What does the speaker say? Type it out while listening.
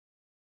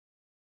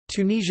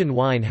Tunisian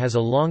wine has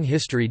a long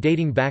history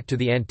dating back to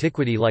the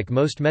antiquity, like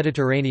most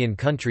Mediterranean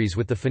countries,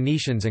 with the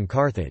Phoenicians and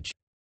Carthage.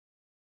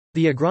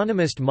 The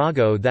agronomist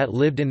Mago, that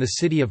lived in the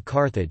city of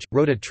Carthage,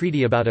 wrote a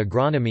treatise about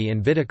agronomy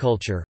and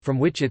viticulture, from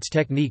which its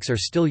techniques are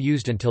still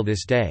used until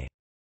this day.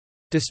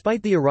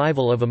 Despite the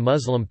arrival of a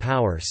Muslim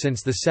power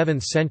since the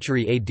 7th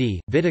century AD,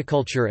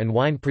 viticulture and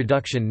wine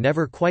production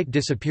never quite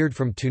disappeared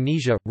from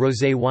Tunisia.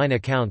 Rosé wine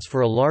accounts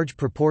for a large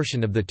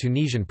proportion of the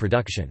Tunisian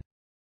production.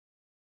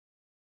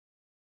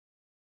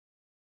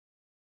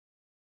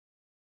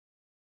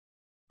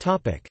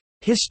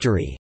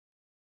 History.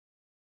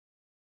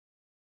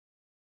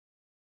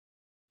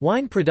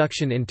 Wine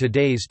production in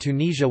today's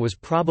Tunisia was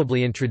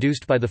probably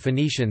introduced by the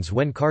Phoenicians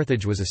when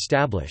Carthage was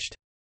established.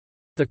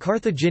 The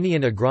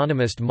Carthaginian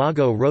agronomist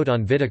Mago wrote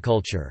on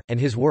viticulture,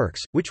 and his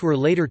works, which were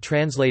later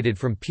translated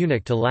from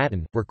Punic to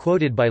Latin, were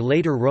quoted by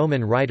later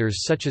Roman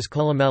writers such as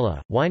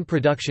Columella. Wine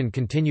production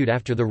continued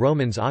after the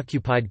Romans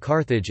occupied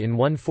Carthage in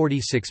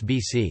 146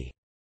 BC.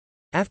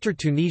 After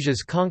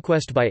Tunisia's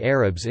conquest by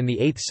Arabs in the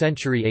 8th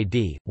century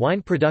AD,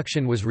 wine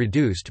production was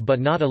reduced but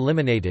not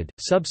eliminated.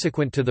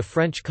 Subsequent to the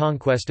French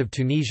conquest of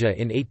Tunisia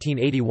in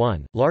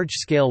 1881,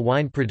 large-scale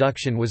wine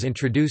production was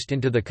introduced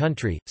into the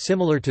country,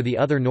 similar to the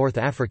other North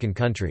African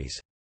countries.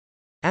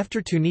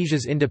 After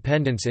Tunisia's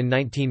independence in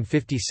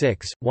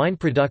 1956, wine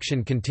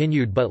production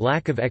continued but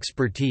lack of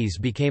expertise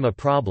became a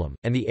problem,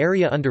 and the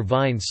area under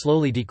vine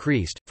slowly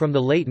decreased. From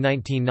the late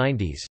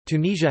 1990s,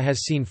 Tunisia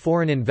has seen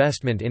foreign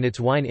investment in its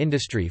wine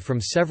industry from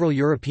several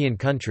European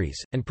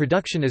countries, and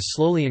production is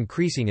slowly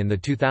increasing in the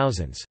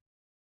 2000s.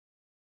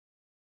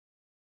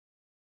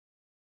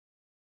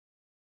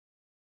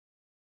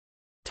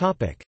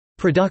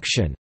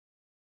 Production.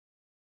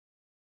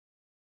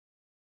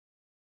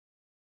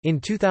 In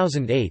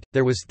 2008,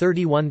 there was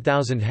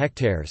 31,000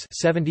 hectares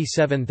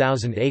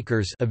 (77,000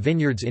 acres) of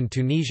vineyards in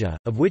Tunisia,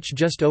 of which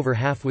just over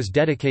half was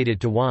dedicated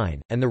to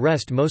wine, and the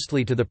rest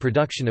mostly to the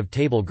production of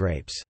table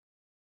grapes.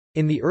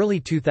 In the early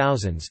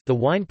 2000s, the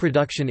wine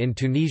production in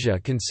Tunisia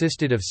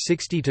consisted of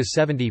 60 to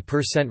 70%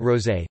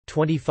 rosé,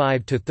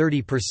 25 to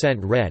 30%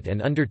 red,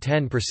 and under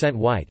 10%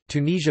 white.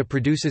 Tunisia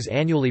produces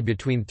annually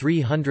between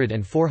 300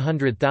 and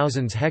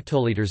 400,000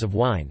 hectoliters of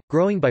wine,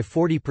 growing by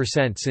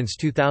 40% since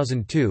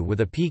 2002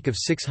 with a peak of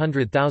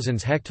 600,000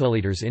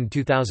 hectoliters in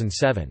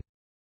 2007.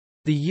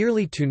 The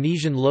yearly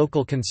Tunisian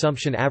local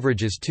consumption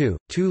averages 2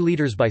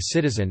 liters by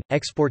citizen.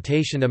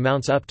 Exportation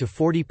amounts up to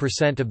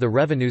 40% of the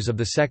revenues of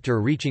the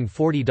sector, reaching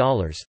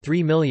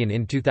 $3 million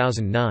in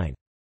 2009.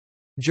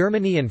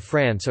 Germany and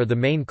France are the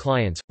main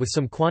clients, with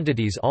some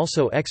quantities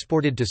also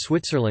exported to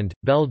Switzerland,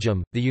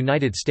 Belgium, the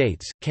United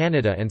States,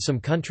 Canada, and some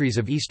countries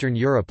of Eastern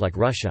Europe like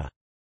Russia.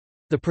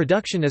 The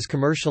production is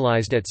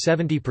commercialized at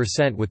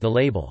 70% with the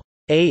label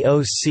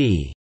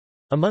AOC,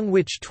 among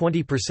which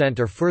 20%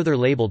 are further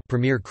labeled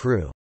Premier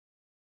Cru.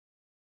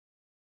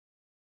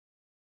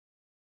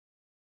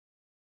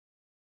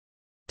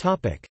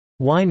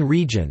 Wine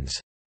regions.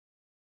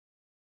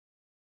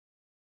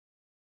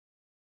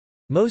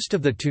 Most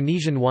of the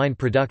Tunisian wine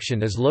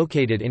production is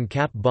located in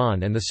Cap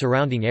Bon and the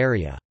surrounding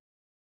area.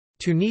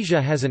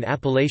 Tunisia has an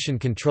appellation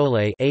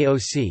contrôlée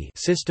 (AOC)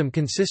 system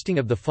consisting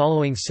of the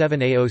following 7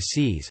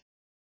 AOCs: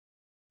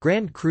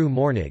 Grand Cru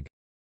Mornig,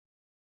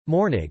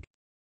 Mornig,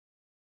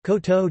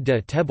 Coteau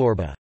de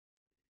Teborba,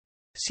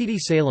 Sidi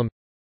Salem,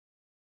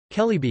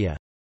 Kelibia,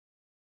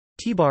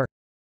 Tibar,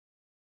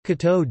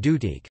 Coteau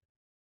d'Outique.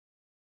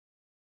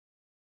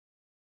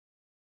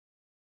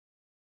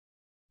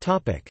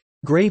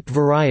 Grape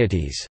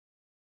varieties.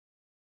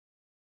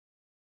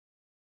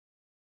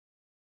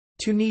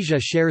 Tunisia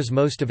shares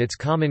most of its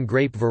common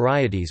grape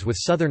varieties with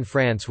southern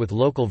France with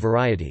local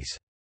varieties.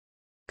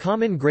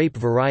 Common grape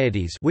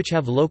varieties which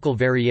have local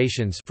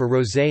variations for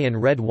rosé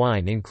and red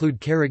wine include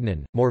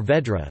Carignan,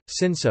 Mourvedre,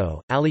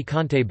 Cinsault,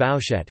 Alicante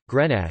Bouschet,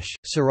 Grenache,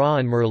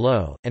 Syrah and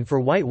Merlot, and for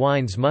white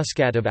wines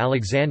Muscat of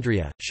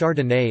Alexandria,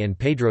 Chardonnay and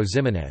Pedro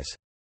Ximénez.